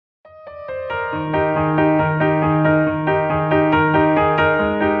Good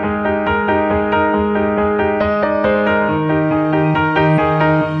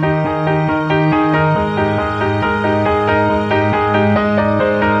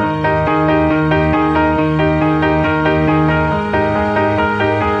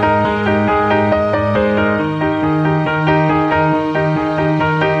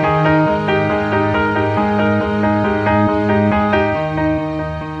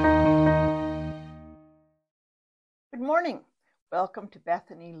morning. Welcome to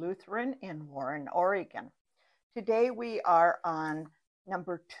Bethany Lutheran in Warren, Oregon. Today we are on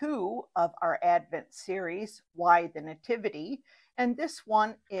number 2 of our Advent series, Why the Nativity, and this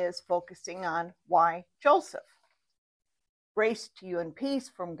one is focusing on why Joseph. Grace to you and peace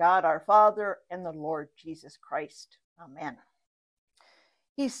from God our Father and the Lord Jesus Christ. Amen.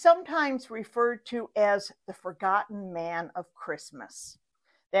 He's sometimes referred to as the forgotten man of Christmas.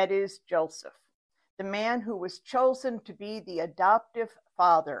 That is Joseph, the man who was chosen to be the adoptive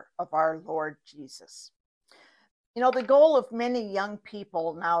father of our Lord Jesus. You know, the goal of many young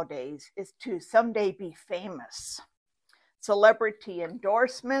people nowadays is to someday be famous. Celebrity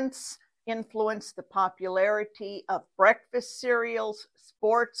endorsements influence the popularity of breakfast cereals,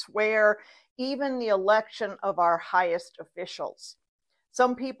 sportswear, even the election of our highest officials.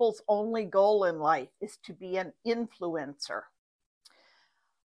 Some people's only goal in life is to be an influencer.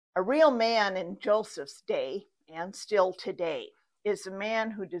 A real man in Joseph's day, and still today, is a man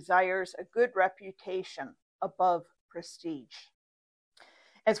who desires a good reputation above prestige.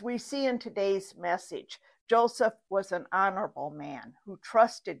 As we see in today's message, Joseph was an honorable man who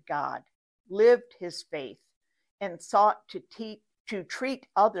trusted God, lived his faith, and sought to treat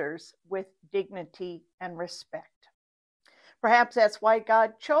others with dignity and respect. Perhaps that's why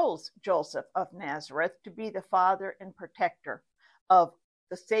God chose Joseph of Nazareth to be the father and protector of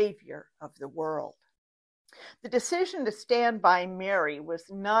the Savior of the world. The decision to stand by Mary was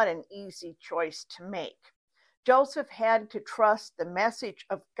not an easy choice to make. Joseph had to trust the message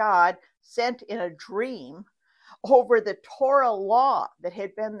of God sent in a dream over the Torah law that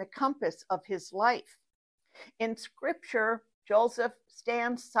had been the compass of his life. In Scripture, Joseph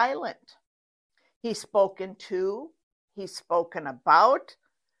stands silent. He's spoken to, he's spoken about,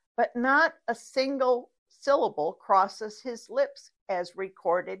 but not a single syllable crosses his lips as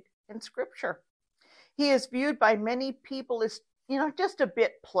recorded in Scripture. He is viewed by many people as, just a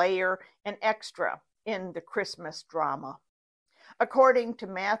bit player and extra in the Christmas drama. According to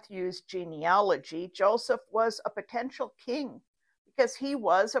Matthew's genealogy, Joseph was a potential king because he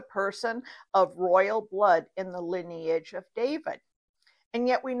was a person of royal blood in the lineage of David. And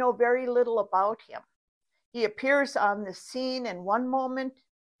yet we know very little about him. He appears on the scene in one moment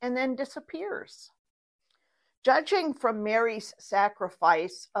and then disappears. Judging from Mary's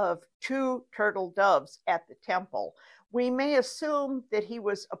sacrifice of 2 turtle doves at the temple, we may assume that he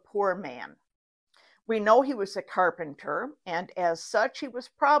was a poor man. We know he was a carpenter, and as such, he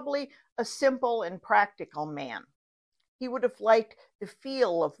was probably a simple and practical man. He would have liked the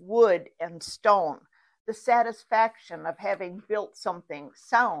feel of wood and stone, the satisfaction of having built something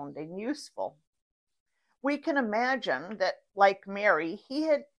sound and useful. We can imagine that, like Mary, he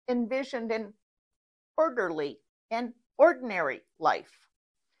had envisioned an orderly and ordinary life.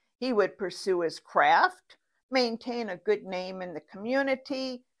 He would pursue his craft, maintain a good name in the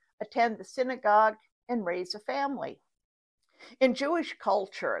community, attend the synagogue, and raise a family. In Jewish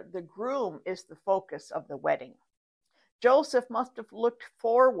culture, the groom is the focus of the wedding. Joseph must have looked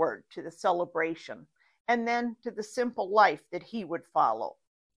forward to the celebration and then to the simple life that he would follow,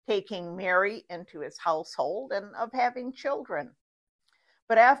 taking Mary into his household and of having children.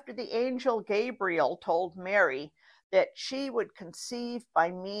 But after the angel Gabriel told Mary that she would conceive by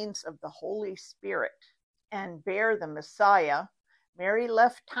means of the Holy Spirit and bear the Messiah, Mary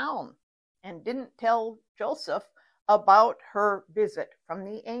left town and didn't tell Joseph about her visit from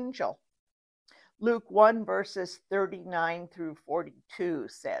the angel. Luke 1 verses 39 through 42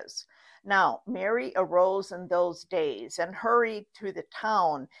 says, "Now Mary arose in those days and hurried to the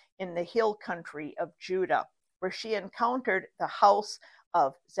town in the hill country of Judah, where she encountered the house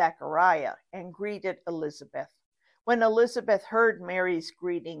of Zechariah and greeted Elizabeth. When Elizabeth heard Mary's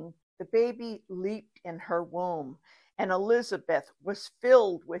greeting, the baby leaped in her womb, and Elizabeth was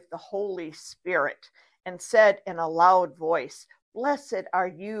filled with the Holy Spirit and said in a loud voice, 'Blessed are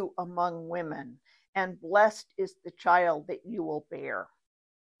you among women, and blessed is the child that you will bear.'"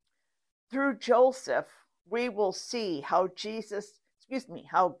 Through Joseph, we will see how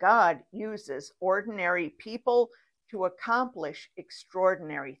God uses ordinary people to accomplish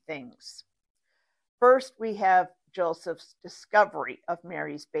extraordinary things. First, we have Joseph's discovery of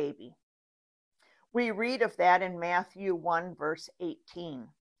Mary's baby. We read of that in Matthew 1, verse 18.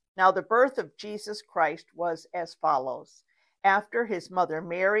 Now the birth of Jesus Christ was as follows. After his mother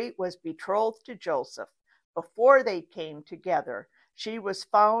Mary was betrothed to Joseph, before they came together, she was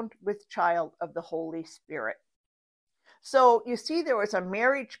found with child of the Holy Spirit. So you see, there was a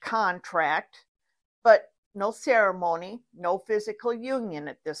marriage contract, but no ceremony, no physical union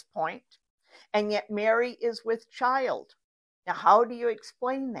at this point. And yet Mary is with child. Now, how do you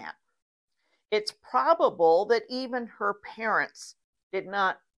explain that? It's probable that even her parents did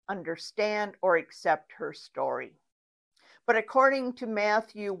not understand or accept her story. But according to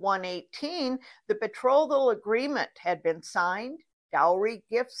Matthew 1:18, the betrothal agreement had been signed, dowry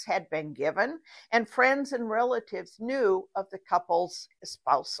gifts had been given, and friends and relatives knew of the couple's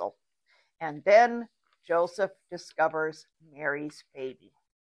espousal. And then Joseph discovers Mary's baby.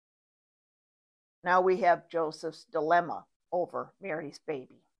 Now we have Joseph's dilemma over Mary's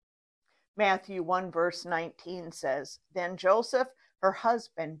baby. Matthew 1 verse 19 says, Then Joseph, her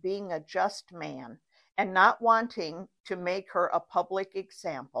husband, being a just man, and not wanting to make her a public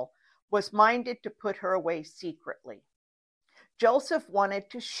example, was minded to put her away secretly. Joseph wanted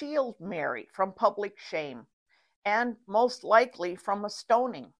to shield Mary from public shame, and most likely from a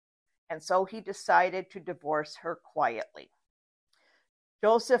stoning, and so he decided to divorce her quietly.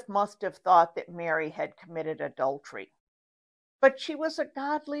 Joseph must have thought that Mary had committed adultery, but she was a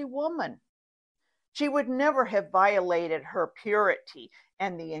godly woman. She would never have violated her purity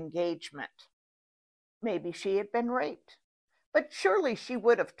and the engagement. Maybe she had been raped, but surely she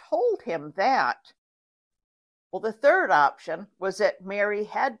would have told him that. Well, the third option was that Mary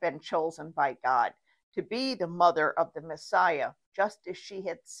had been chosen by God to be the mother of the Messiah, just as she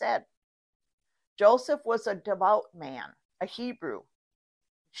had said. Joseph was a devout man, a Hebrew.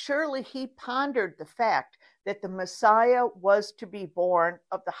 Surely he pondered the fact that the Messiah was to be born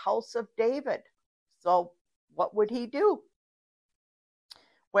of the house of David. So what would he do?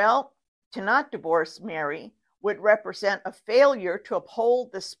 Well, to not divorce Mary would represent a failure to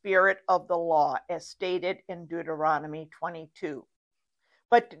uphold the spirit of the law, as stated in Deuteronomy 22.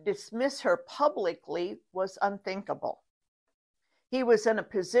 But to dismiss her publicly was unthinkable. He was in a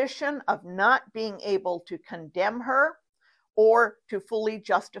position of not being able to condemn her or to fully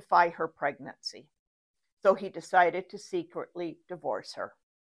justify her pregnancy. So he decided to secretly divorce her.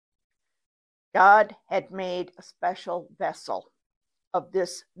 God had made a special vessel of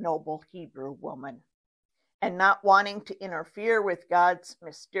this noble Hebrew woman. And not wanting to interfere with God's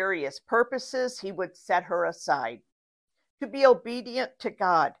mysterious purposes, he would set her aside. To be obedient to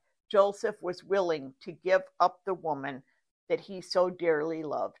God, Joseph was willing to give up the woman that he so dearly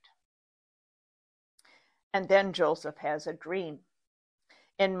loved. And then Joseph has a dream.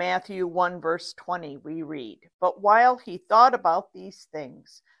 In Matthew 1 verse 20 we read, But while he thought about these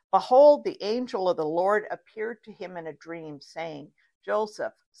things, behold, the angel of the Lord appeared to him in a dream, saying,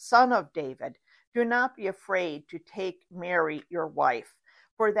 Joseph, son of David, do not be afraid to take Mary your wife,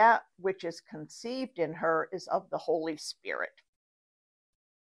 for that which is conceived in her is of the Holy Spirit.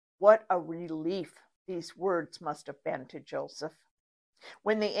 What a relief these words must have been to Joseph.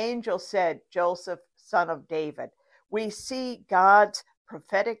 When the angel said, Joseph, son of David, we see God's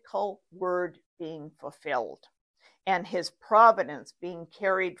prophetical word being fulfilled and his providence being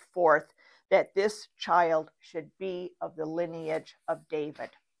carried forth, that this child should be of the lineage of David.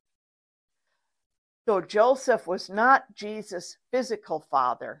 Though Joseph was not Jesus' physical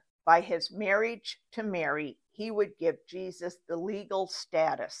father, by his marriage to Mary, he would give Jesus the legal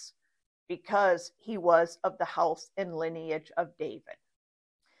status because he was of the house and lineage of David.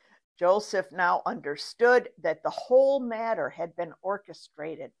 Joseph now understood that the whole matter had been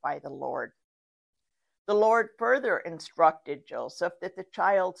orchestrated by the Lord. The Lord further instructed Joseph that the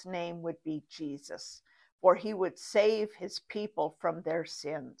child's name would be Jesus, for he would save his people from their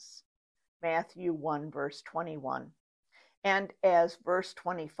sins. Matthew 1 verse 21. And as verse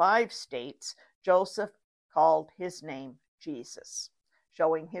 25 states, Joseph called his name Jesus,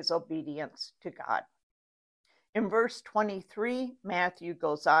 showing his obedience to God. In verse 23, Matthew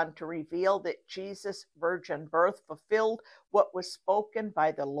goes on to reveal that Jesus' virgin birth fulfilled what was spoken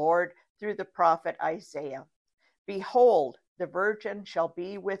by the Lord through the prophet Isaiah. Behold, the virgin shall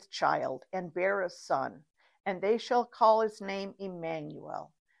be with child and bear a son, and they shall call his name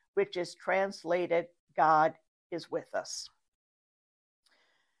Emmanuel, which is translated, God is with us.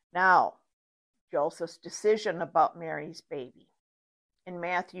 Now, Joseph's decision about Mary's baby. In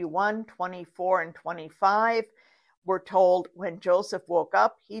Matthew 1, 24 and 25, we're told, when Joseph woke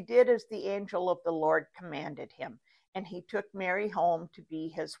up, he did as the angel of the Lord commanded him, and he took Mary home to be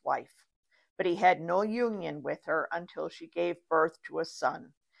his wife. But he had no union with her until she gave birth to a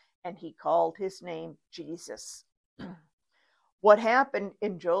son, and he called his name Jesus. What happened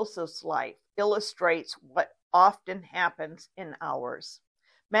in Joseph's life illustrates what often happens in ours.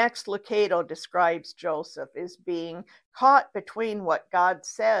 Max Lucado describes Joseph as being caught between what God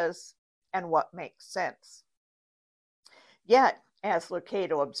says and what makes sense. Yet, as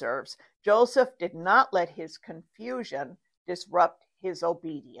Lucado observes, Joseph did not let his confusion disrupt his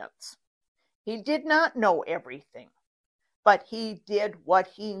obedience. He did not know everything, but he did what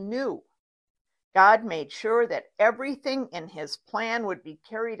he knew. God made sure that everything in his plan would be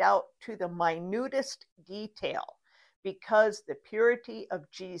carried out to the minutest detail because the purity of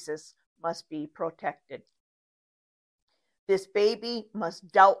Jesus must be protected. This baby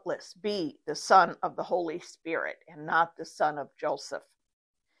must doubtless be the son of the Holy Spirit and not the son of Joseph.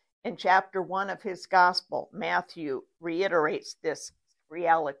 In chapter 1 of his gospel, Matthew reiterates this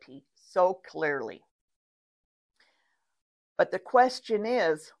reality so clearly. But the question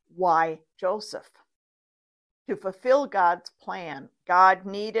is, why Joseph? To fulfill God's plan, God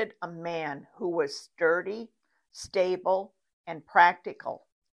needed a man who was sturdy, stable, and practical,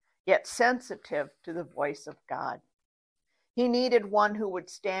 yet sensitive to the voice of God. He needed one who would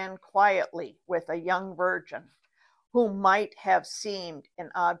stand quietly with a young virgin, who might have seemed an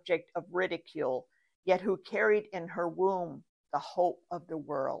object of ridicule, yet who carried in her womb the hope of the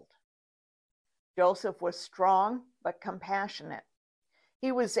world. Joseph was strong but compassionate.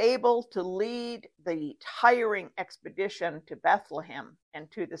 He was able to lead the tiring expedition to Bethlehem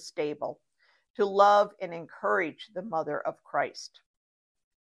and to the stable, to love and encourage the mother of Christ.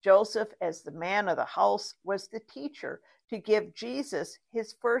 Joseph, as the man of the house, was the teacher to give Jesus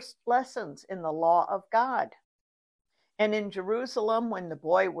his first lessons in the law of God. And in Jerusalem, when the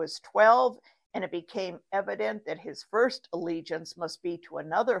boy was 12 and it became evident that his first allegiance must be to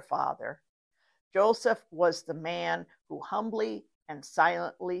another father, Joseph was the man who humbly and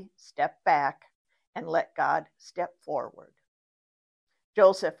silently stepped back and let God step forward.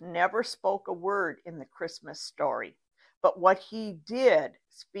 Joseph never spoke a word in the Christmas story, but what he did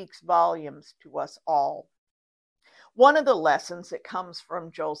speaks volumes to us all. One of the lessons that comes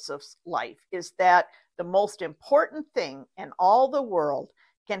from Joseph's life is that the most important thing in all the world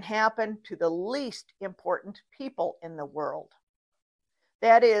can happen to the least important people in the world.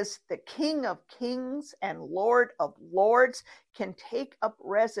 That is, the King of Kings and Lord of Lords can take up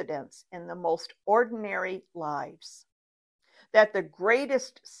residence in the most ordinary lives. That the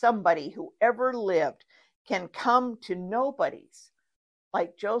greatest somebody who ever lived can come to nobodies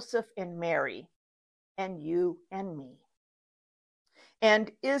like Joseph and Mary and you and me.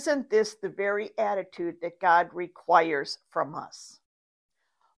 And isn't this the very attitude that God requires from us?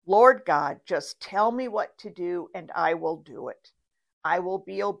 Lord God, just tell me what to do and I will do it. I will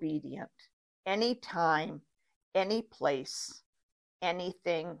be obedient, anytime, any place,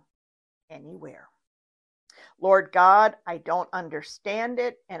 anything, anywhere. Lord God, I don't understand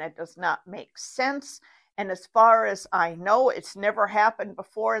it and it does not make sense. And as far as I know, it's never happened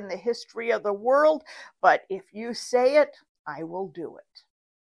before in the history of the world. But if you say it, I will do it.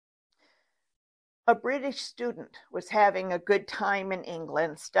 A British student was having a good time in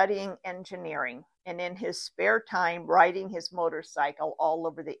England studying engineering and in his spare time riding his motorcycle all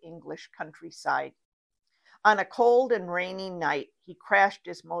over the English countryside. On a cold and rainy night, he crashed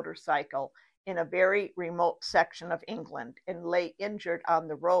his motorcycle in a very remote section of England and lay injured on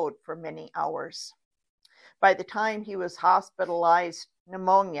the road for many hours. By the time he was hospitalized,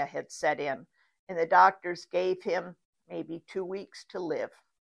 pneumonia had set in, and the doctors gave him maybe 2 weeks to live.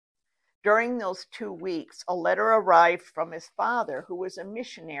 During those 2 weeks, a letter arrived from his father, who was a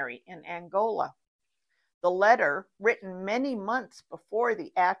missionary in Angola. The letter, written many months before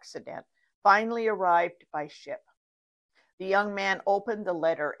the accident, finally arrived by ship. The young man opened the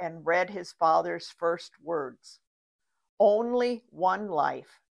letter and read his father's first words. Only one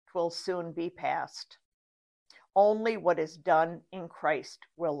life, 'twill soon be past. Only what is done in Christ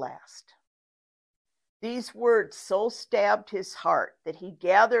will last. These words so stabbed his heart that he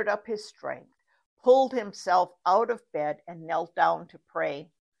gathered up his strength, pulled himself out of bed, and knelt down to pray.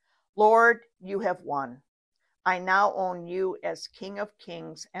 Lord, you have won. I now own you as King of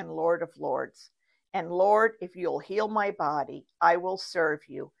Kings and Lord of Lords. And Lord, if you'll heal my body, I will serve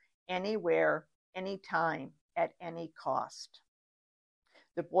you anywhere, anytime, at any cost.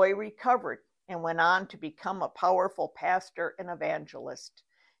 The boy recovered and went on to become a powerful pastor and evangelist.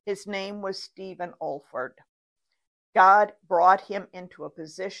 His name was Stephen Olford. God brought him into a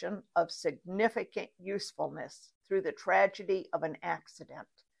position of significant usefulness through the tragedy of an accident,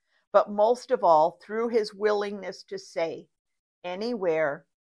 but most of all through his willingness to say, anywhere,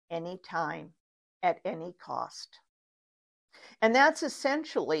 anytime, at any cost. And that's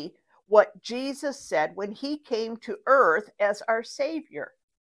essentially what Jesus said when he came to earth as our Savior.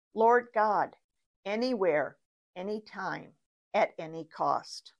 Lord God, anywhere, anytime, at any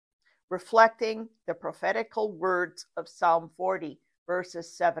cost. Reflecting the prophetical words of Psalm 40,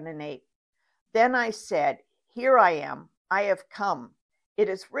 verses 7 and 8. Then I said, here I am, I have come. It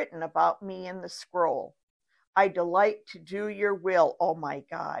is written about me in the scroll. I delight to do your will, O my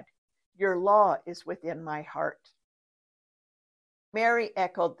God. Your law is within my heart. Mary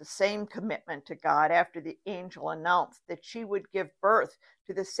echoed the same commitment to God after the angel announced that she would give birth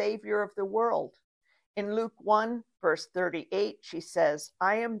to the Savior of the world. In Luke 1, verse 38, she says,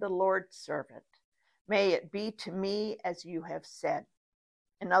 I am the Lord's servant. May it be to me as you have said.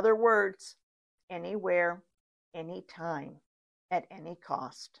 In other words, anywhere, anytime, at any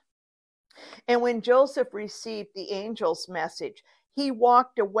cost. And when Joseph received the angel's message, he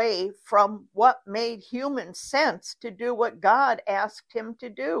walked away from what made human sense to do what God asked him to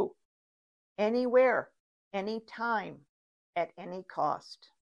do. Anywhere, anytime, at any cost.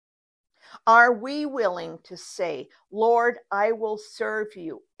 Are we willing to say, Lord, I will serve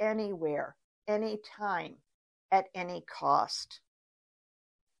you anywhere, anytime, at any cost?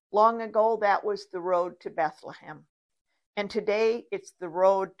 Long ago, that was the road to Bethlehem. And today, it's the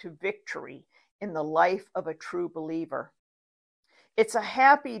road to victory in the life of a true believer. It's a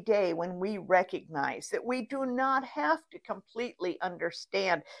happy day when we recognize that we do not have to completely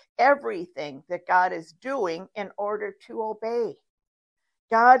understand everything that God is doing in order to obey.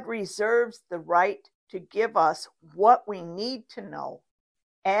 God reserves the right to give us what we need to know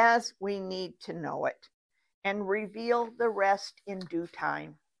as we need to know it and reveal the rest in due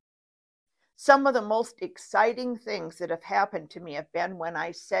time. Some of the most exciting things that have happened to me have been when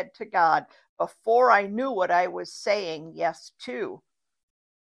I said to God, before I knew what I was saying yes to.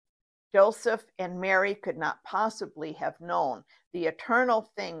 Joseph and Mary could not possibly have known the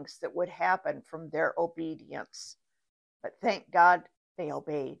eternal things that would happen from their obedience. But thank God they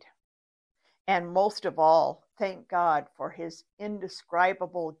obeyed. And most of all, thank God for his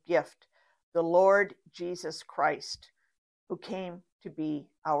indescribable gift, the Lord Jesus Christ, who came to be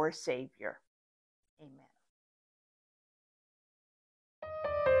our Savior.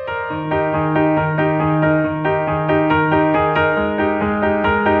 Amen.